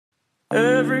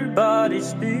Everybody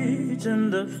speeds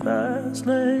in the fast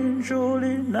lane,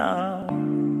 surely now.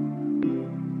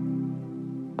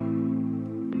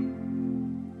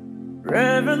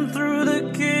 Revving through the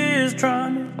gears,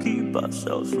 trying to keep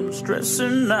ourselves from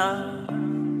stressing out.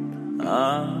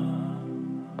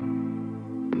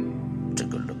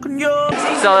 Take a look in your...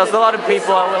 So there's a lot of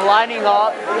people and we're lining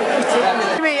up.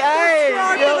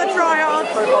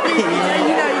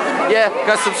 Yeah,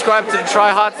 go subscribe to the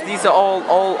tryhards. These are all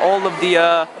of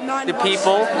the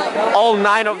people, all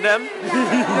 9 of them.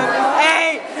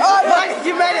 Hey! Oh,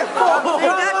 you made it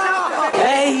 4!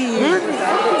 Hey!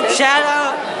 Shout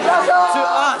out to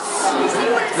us!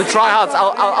 The tryhards.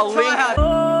 I'll link.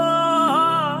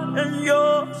 And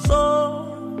your soul.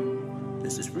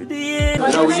 This is really it.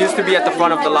 No, we used to be at the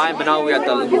front of the line, but now we're at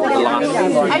the last.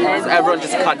 Everyone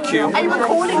just cut queue. Are you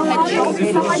recording?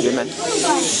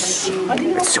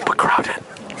 It's super crowded.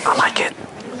 I like it.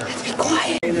 Be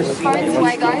quiet.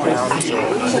 Way, guys.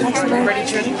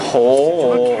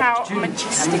 Oh. Look how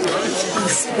majestic it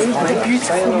is. The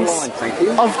beautifulness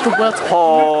of the world.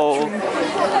 Oh.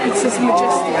 It's just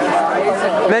majestic.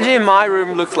 Imagine my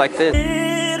room looks like this.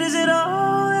 Is it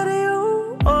all that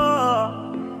you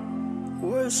are?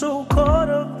 We're so caught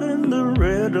up in the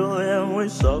riddle and we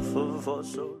suffer for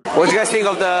so. What do you guys think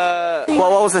of the...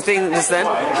 what was the thing just then?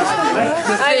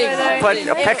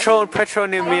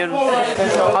 Petroleum.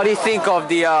 How do you think of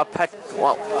the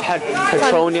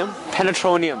petroleum?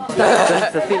 Penetronium.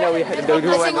 That's the thing that we had to do.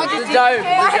 Planetarium.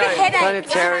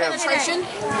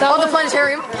 Oh, the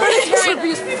planetarium.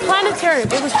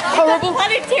 Planetarium. It was horrible.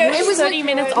 It was 30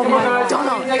 minutes of my life.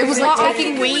 It was like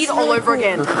taking weed all over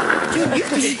again. Dude, I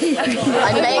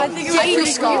feel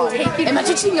scarred.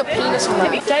 Imagine seeing a penis on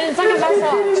that. It's like a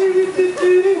massage.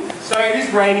 So it is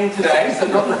raining today, so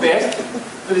not the best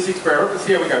for this experiment. Let's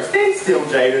see how we go. Stand still,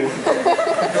 Jaden.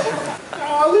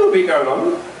 A little bit going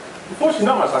on. Unfortunately,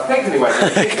 not much like thanks anyway.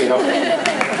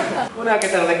 We'll now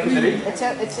get that electricity. It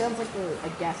sounds like a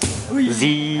gas.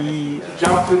 Z.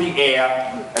 Jump through the air.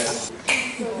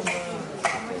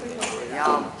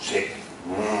 Shit.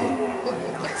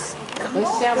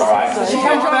 Alright, she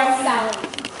comes back.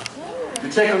 You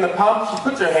check on the pump, she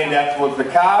puts her hand out towards the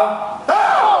car.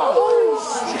 Oh!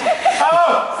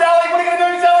 Oh! Sally, what are you going to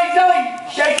do, Sally? Sally!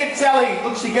 Shake it, Sally.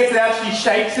 Look, she gets it out, she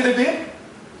shakes it a bit.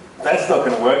 That's not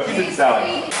going to work, is it,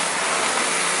 Sally?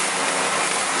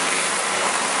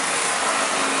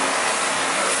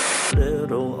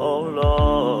 Little oh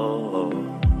Lord.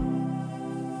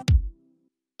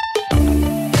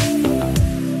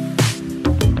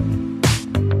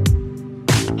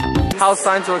 How's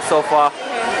science work so far?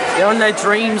 There are no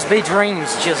dreams, be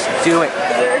dreams, just do it.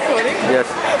 Is it recording? Yes.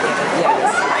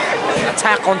 Yes.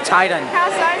 Attack on Titan.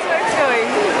 How's science work going?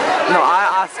 No,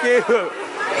 I ask you.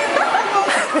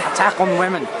 Attack on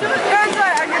women. No, it's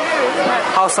like, I can do it.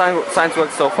 How's science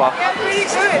work so far? Yeah, pretty good,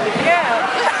 yeah.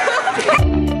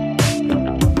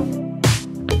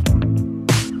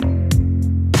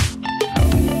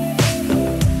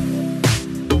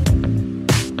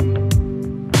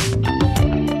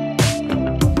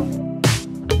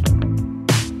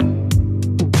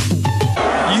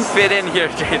 You fit in here,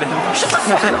 Jaden.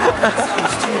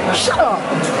 Shut up.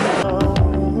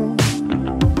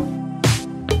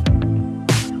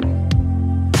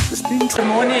 Good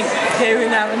morning. Here we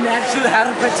have a natural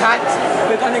habitat.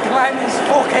 We're gonna climb this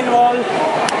fucking wall.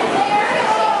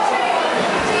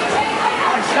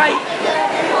 That's right.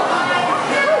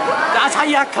 That's how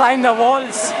you climb the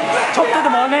walls. Top of the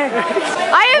morning.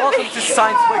 Welcome to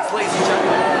Science Works, ladies and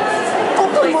gentlemen.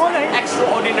 Good morning.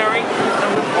 Extraordinary. A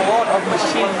lot of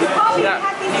machines that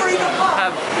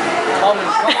have common.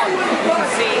 You can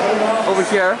see over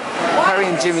here, Harry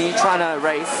and Jimmy trying to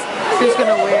race. Who's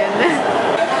gonna win?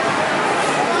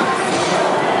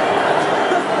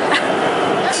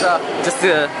 Just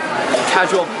a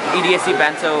casual EDSC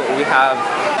bento. We have.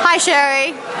 Hi,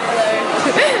 Sherry.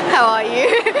 Hello. How are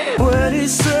you?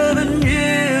 27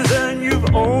 years and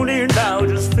you've only now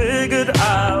just figured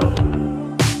out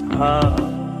how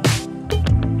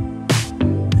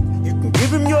you can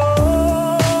give him your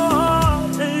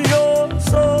heart and your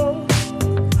soul.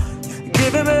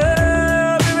 Give him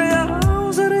every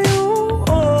ounce of you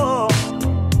own.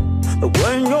 But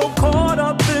when you're caught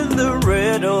up in the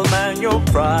riddle, man, your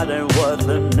pride ain't worth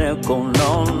a nickel,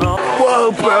 no, no.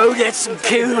 Whoa, bro, that's some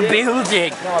cool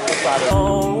building.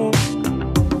 Oh.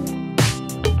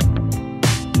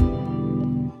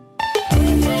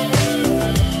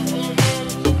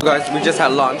 Guys, we just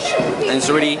had lunch and it's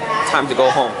already time to go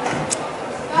home.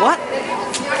 What?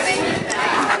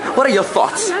 What are your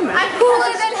thoughts? I'm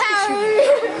cooler than Harry.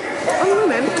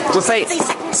 Just say it.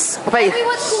 Harry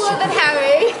was cooler than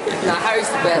Harry. Nah, Harry's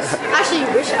the best. Actually,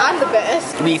 you wish I'm the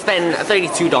best. We spent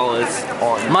 $32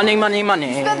 on. Money, money,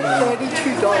 money.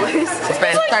 $32. We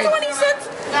spent 20 cents.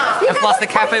 and plus the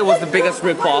cafe was the biggest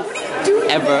rip-off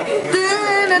ever.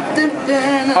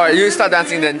 Alright, you start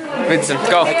dancing then, Vincent.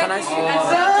 Go. Can I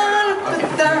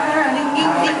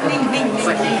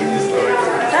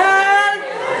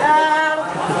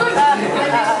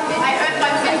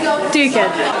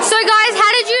So guys,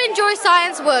 how did you enjoy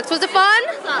Science Works? Was it fun?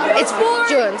 It's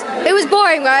boring. It was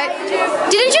boring, right?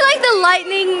 Didn't you like the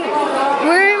lightning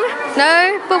room?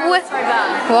 No? But what?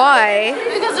 Why?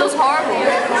 Because it was horrible.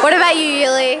 What about you,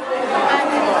 Yuli?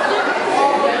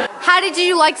 How did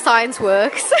you like Science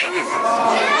Works? It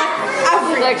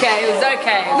was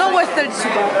okay. Not worth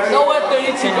 $32. Not worth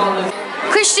 $32.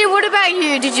 Christian, what about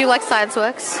you? Did you like Science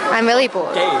Works? I'm really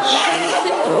bored.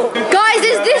 Guys,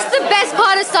 is this the best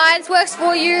part of Science Works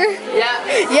for you? Yeah.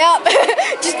 Yep.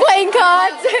 Just playing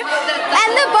cards.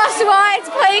 And the bus rides,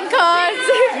 playing cards.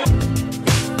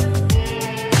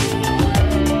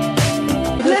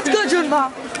 Let's go,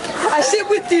 Junma. I sit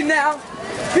with you now.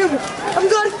 I'm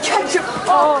gonna catch him.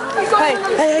 Oh,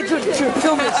 hey, Jun,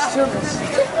 film this.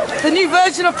 The new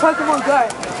version of Pokemon Go.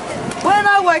 When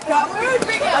I wake up,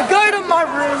 I go to my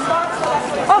room.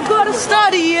 I've got to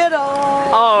study it all.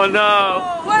 Oh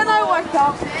no. When I wake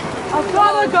up, I've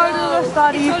got to go to the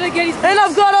study, and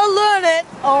I've got to learn it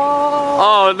all.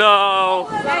 Oh no.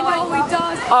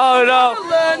 Oh no.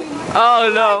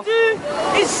 Oh no.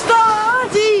 It's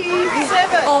study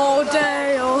 7 all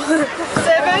day.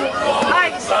 7,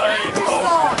 8.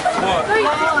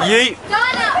 Yeet.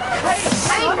 Donna!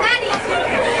 Hey, Maddie!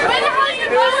 Where the hell are you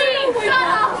going? Shut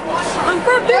up! I'm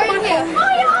going to do my phone.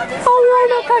 Oh, you're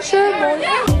not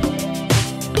pressure.